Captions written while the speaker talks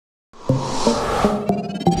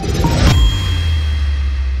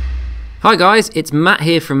Hi guys, it's Matt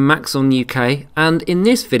here from Maxon UK, and in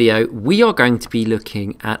this video we are going to be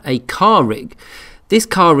looking at a car rig. This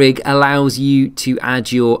car rig allows you to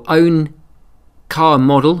add your own car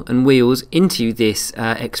model and wheels into this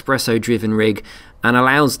Espresso driven rig, and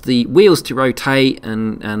allows the wheels to rotate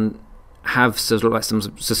and have sort of like some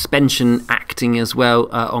suspension acting as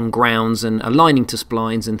well on grounds and aligning to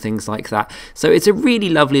splines and things like that. So it's a really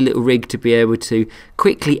lovely little rig to be able to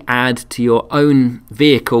quickly add to your own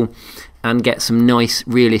vehicle and get some nice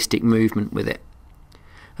realistic movement with it.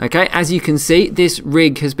 Okay, as you can see, this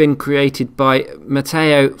rig has been created by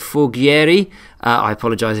Matteo Forghieri. I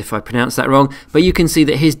apologise if I pronounced that wrong, but you can see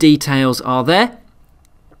that his details are there.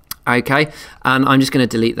 Okay, and I'm just going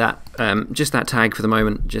to delete that, just that tag for the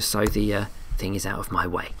moment, just so the thing is out of my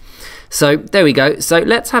way. So there we go. So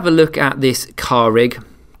let's have a look at this car rig.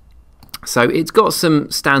 So it's got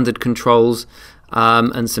some standard controls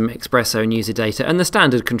and some Espresso and user data, and the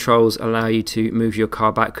standard controls allow you to move your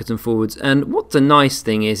car backwards and forwards. And what the nice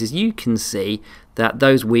thing is you can see that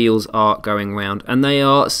those wheels are going round and they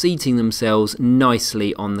are seating themselves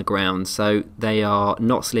nicely on the ground, so they are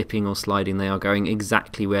not slipping or sliding, they are going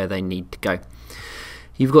exactly where they need to go.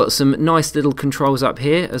 You've got some nice little controls up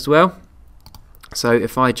here as well. So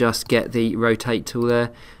if I just get the rotate tool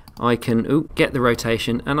there, I can get the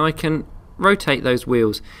rotation and I can rotate those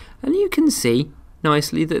wheels, and you can see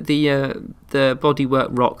nicely that the bodywork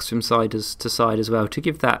rocks from side to side as well, to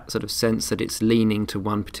give that sort of sense that it's leaning to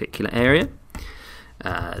one particular area.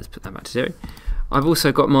 Let's put that back to 0. I've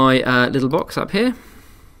also got my little box up here,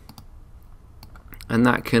 and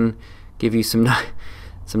that can give you some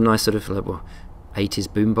nice sort of 80s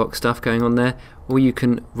boombox stuff going on there, or you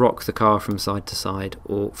can rock the car from side to side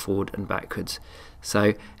or forward and backwards.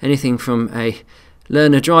 So anything from a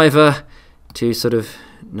learner driver to sort of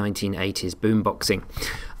 1980s boomboxing.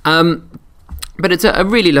 But it's a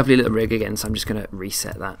really lovely little rig again, so I'm just going to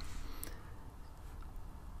reset that.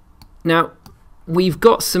 Now we've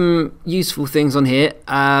got some useful things on here.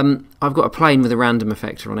 I've got a plane with a random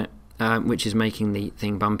effector on it, which is making the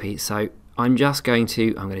thing bumpy, so I'm going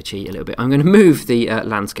to cheat a little bit. I'm going to move the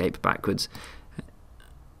landscape backwards.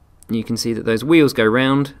 You can see that those wheels go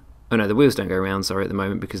round. Oh no, the wheels don't go round, sorry, at the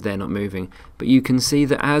moment, because they're not moving. But you can see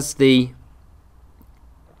that as the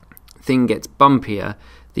thing gets bumpier,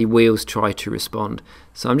 the wheels try to respond.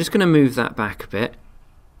 So I'm just going to move that back a bit,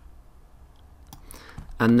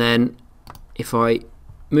 and then if I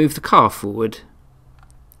move the car forward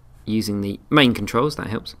using the main controls, that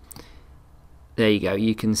helps. There you go,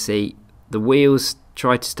 you can see the wheels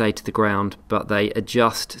try to stay to the ground, but they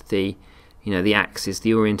adjust the axis,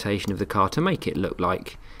 the orientation of the car, to make it look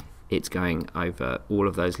like it's going over all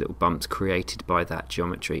of those little bumps created by that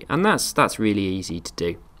geometry, and that's really easy to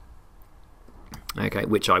do. Okay,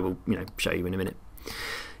 which I will show you in a minute.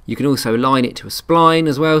 You can also align it to a spline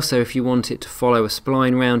as well, so if you want it to follow a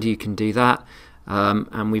spline round, you can do that.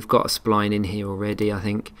 And we've got a spline in here already, I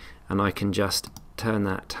think, and I can just turn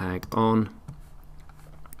that tag on,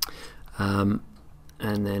 and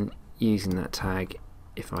then using that tag,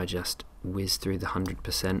 if I just whiz through the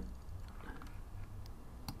 100%,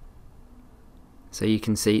 so you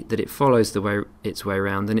can see that it follows its way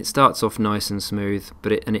around, and it starts off nice and smooth,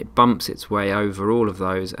 but it bumps its way over all of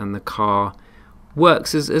those, and the car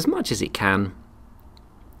works as much as it can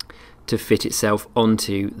to fit itself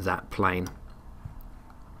onto that plane.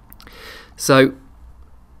 So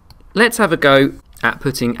let's have a go at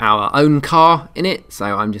putting our own car in it. So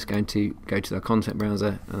I'm just going to go to the content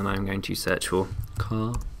browser, and I'm going to search for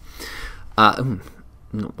car.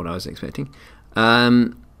 Not what I was expecting.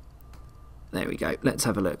 There we go. Let's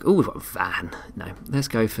have a look. Oh, we've got a van. No, let's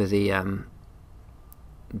go for the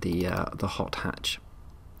hot hatch.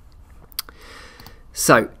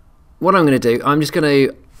 So what I'm going to do, I'm just going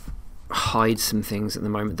to hide some things at the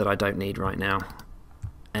moment that I don't need right now,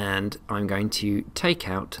 and I'm going to take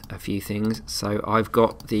out a few things. So I've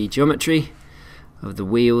got the geometry of the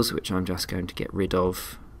wheels, which I'm just going to get rid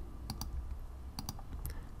of,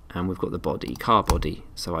 and we've got the body, car body,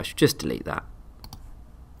 so I should just delete that.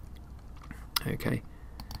 Okay,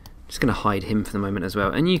 just going to hide him for the moment as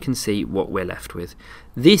well, and you can see what we're left with.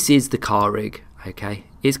 This is the car rig. Okay,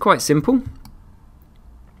 it's quite simple.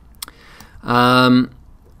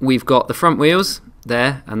 We've got the front wheels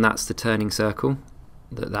there, and that's the turning circle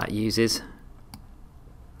that uses.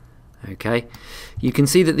 Okay, you can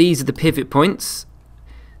see that these are the pivot points.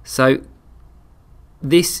 So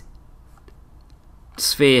this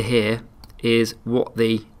sphere here is what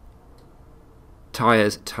the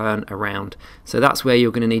tyres turn around, so that's where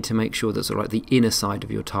you're going to need to make sure that sort of like the inner side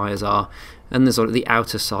of your tyres are, and the sort of the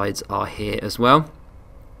outer sides are here as well.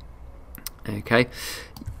 Okay,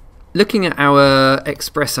 Looking at our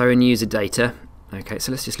Espresso and user data, okay,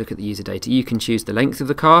 so let's just look at the user data. You can choose the length of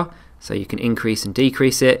the car, so you can increase and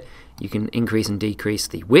decrease it. You can increase and decrease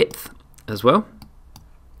the width as well.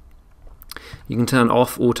 You can turn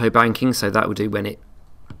off auto banking, so that will do when it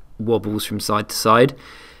wobbles from side to side.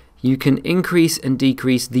 You can increase and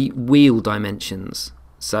decrease the wheel dimensions,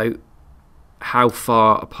 so how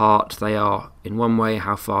far apart they are in one way,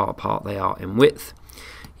 how far apart they are in width.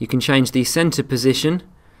 You can change the center position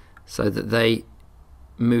so that they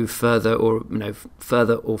move further or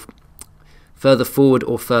further forward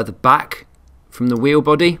or further back from the wheel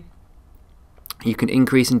body. You can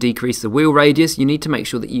increase and decrease the wheel radius. You need to make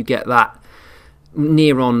sure that you get that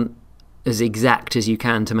near on as exact as you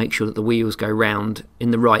can to make sure that the wheels go round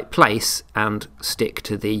in the right place and stick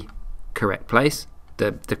to the correct place,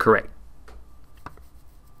 the correct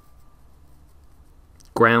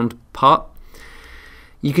ground part.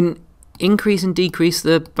 You can increase and decrease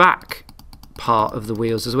the back part of the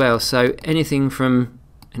wheels as well, so anything from,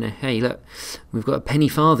 hey look, we've got a penny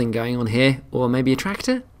farthing going on here, or maybe a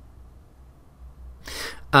tractor.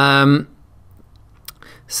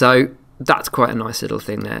 So that's quite a nice little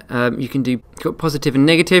thing there. You can do positive and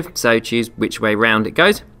negative, so choose which way round it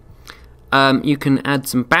goes. You can add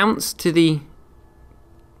some bounce to the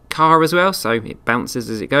car as well, so it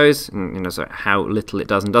bounces as it goes, and so how little it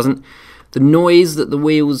does and doesn't. The noise that the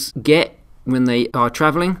wheels get when they are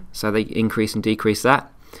travelling, so they increase and decrease that.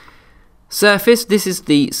 Surface, this is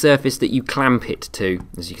the surface that you clamp it to,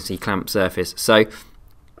 as you can see, clamp surface. So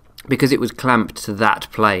because it was clamped to that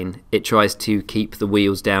plane, it tries to keep the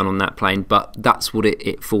wheels down on that plane, but that's what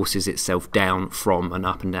it forces itself down from and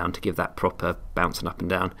up and down to give that proper bouncing up and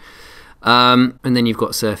down. And then you've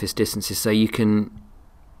got surface distances, so you can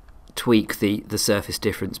tweak the surface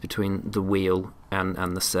difference between the wheel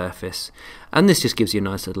and the surface. And this just gives you a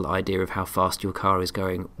nice little idea of how fast your car is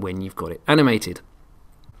going when you've got it animated.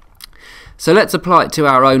 So let's apply it to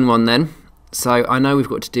our own one then. So I know we've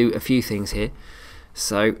got to do a few things here.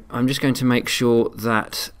 So I'm just going to make sure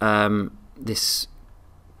that this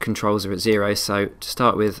controls are at 0. So to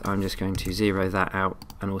start with, I'm just going to 0 that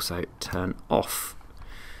out and also turn off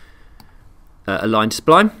align to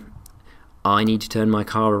spline. I need to turn my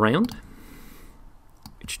car around,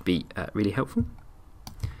 which would be really helpful.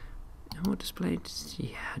 And what display?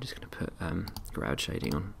 Yeah, I'm just going to put ground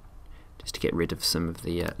shading on, just to get rid of some of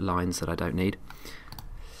the lines that I don't need.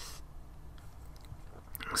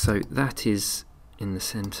 So that is in the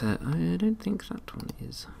centre. I don't think that one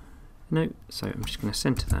is. No, so I'm just going to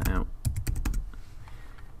centre that out.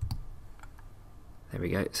 There we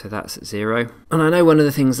go, so that's at 0. And I know one of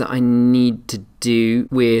the things that I need to do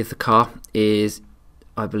with the car is,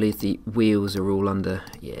 I believe the wheels are all under,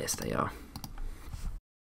 yes they are.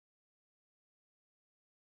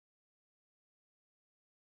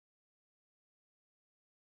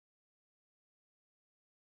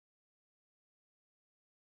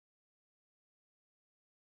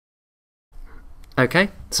 Okay,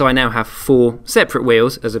 so I now have 4 separate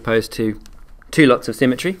wheels as opposed to 2 lots of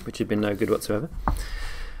symmetry, which had been no good whatsoever.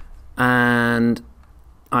 And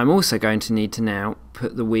I'm also going to need to now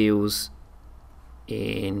put the wheels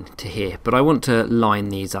into here, but I want to line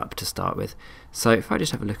these up to start with. So if I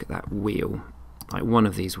just have a look at that wheel, like one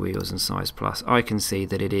of these wheels in size plus, I can see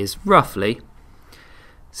that it is roughly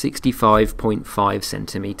 65.5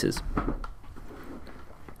 centimeters.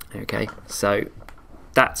 Okay, so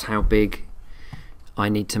that's how big I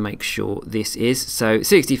need to make sure this is. So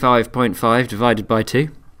 65.5 divided by 2.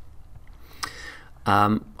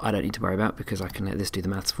 I don't need to worry about because I can let this do the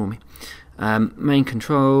maths for me. Main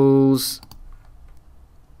controls.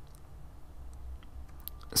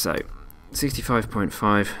 So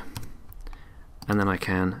 65.5, and then I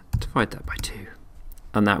can divide that by 2,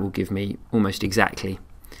 and that will give me almost exactly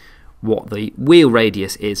what the wheel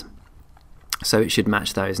radius is. So it should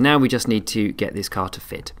match those. Now we just need to get this car to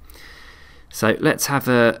fit. So let's have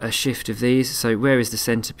a shift of these. So where is the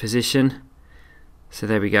center position? So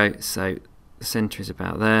there we go. So the center is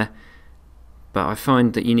about there. But I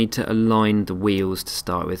find that you need to align the wheels to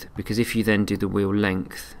start with, because if you then do the wheel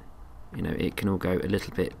length, you know, it can all go a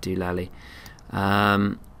little bit doolally.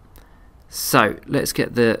 So let's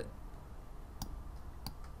get the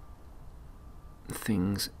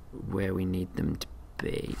things where we need them to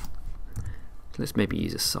be. Let's maybe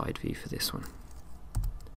use a side view for this one.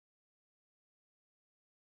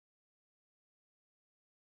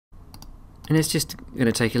 And it's just going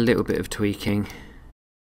to take a little bit of tweaking.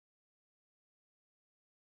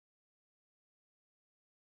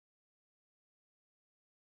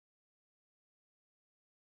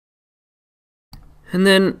 And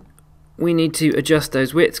then we need to adjust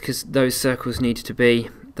those widths, because those circles need to be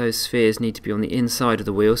those spheres need to be on the inside of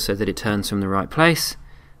the wheel so that it turns from the right place.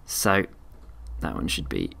 So that one should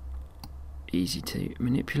be easy to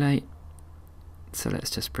manipulate. So let's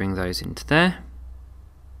just bring those into there.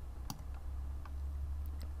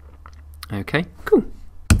 Okay, cool.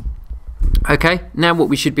 Okay, now what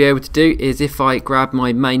we should be able to do is if I grab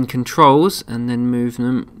my main controls and then move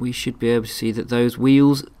them, we should be able to see that those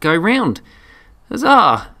wheels go round.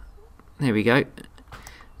 Huzzah! There we go.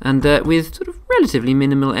 And with sort of relatively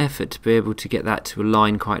minimal effort to be able to get that to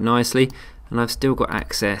align quite nicely. And I've still got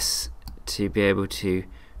access to be able to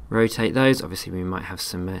rotate those. Obviously we might have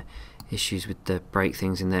some issues with the brake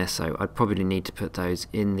things in there, so I'd probably need to put those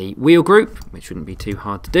in the wheel group, which wouldn't be too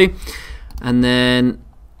hard to do. And then,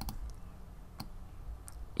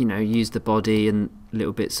 you know, use the body and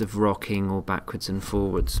little bits of rocking or backwards and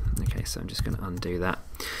forwards. Okay, so I'm just going to undo that.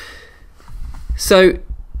 So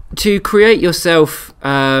to create yourself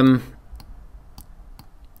a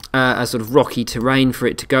sort of rocky terrain for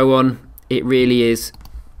it to go on, it really is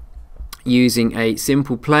using a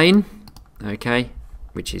simple plane, okay,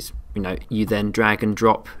 which is, you know, you then drag and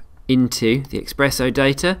drop into the Espresso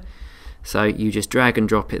data. So you just drag and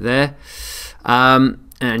drop it there, and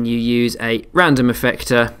you use a random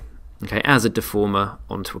effector, okay, as a deformer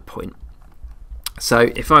onto a point.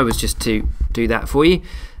 So if I was just to do that for you,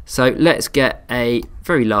 so let's get a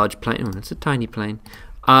very large plane. Oh, it's a tiny plane.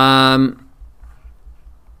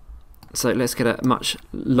 So let's get a much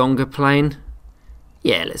longer plane.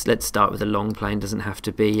 Yeah, let's start with a long plane. Doesn't have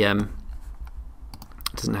to be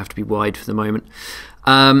wide for the moment.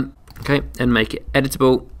 Okay, and make it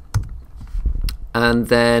editable. And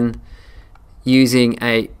then using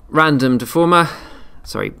a random deformer,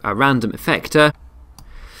 a random effector,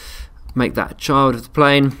 make that a child of the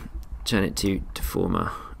plane, turn it to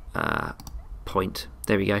deformer point.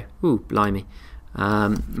 There we go. Ooh, blimey.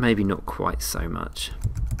 Maybe not quite so much.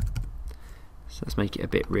 So let's make it a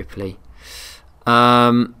bit ripply.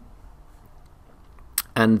 And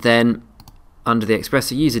then under the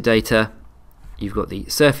Espresso user data, you've got the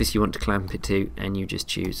surface you want to clamp it to, and you just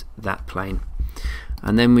choose that plane.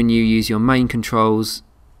 And then when you use your main controls,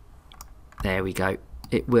 there we go,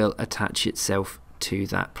 it will attach itself to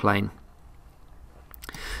that plane.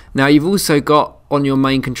 Now you've also got on your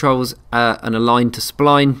main controls an align to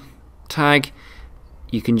spline tag.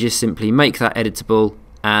 You can just simply make that editable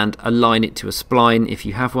and align it to a spline if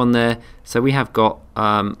you have one there. So we have got,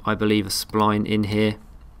 I believe, a spline in here.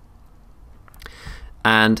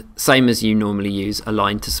 And same as you normally use,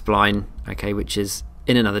 align to spline, okay, which is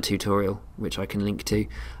in another tutorial, which I can link to.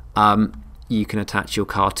 You can attach your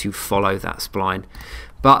car to follow that spline.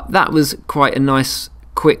 But that was quite a nice,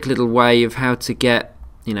 quick little way of how to get,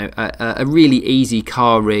 you know, a really easy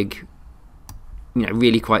car rig, you know,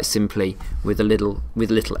 really quite simply with little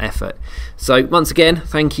effort. So once again,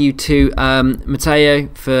 thank you to Matteo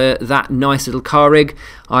for that nice little car rig.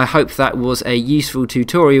 I hope that was a useful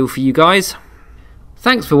tutorial for you guys.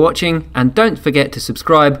 Thanks for watching, and don't forget to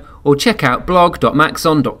subscribe or check out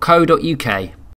blog.maxon.co.uk.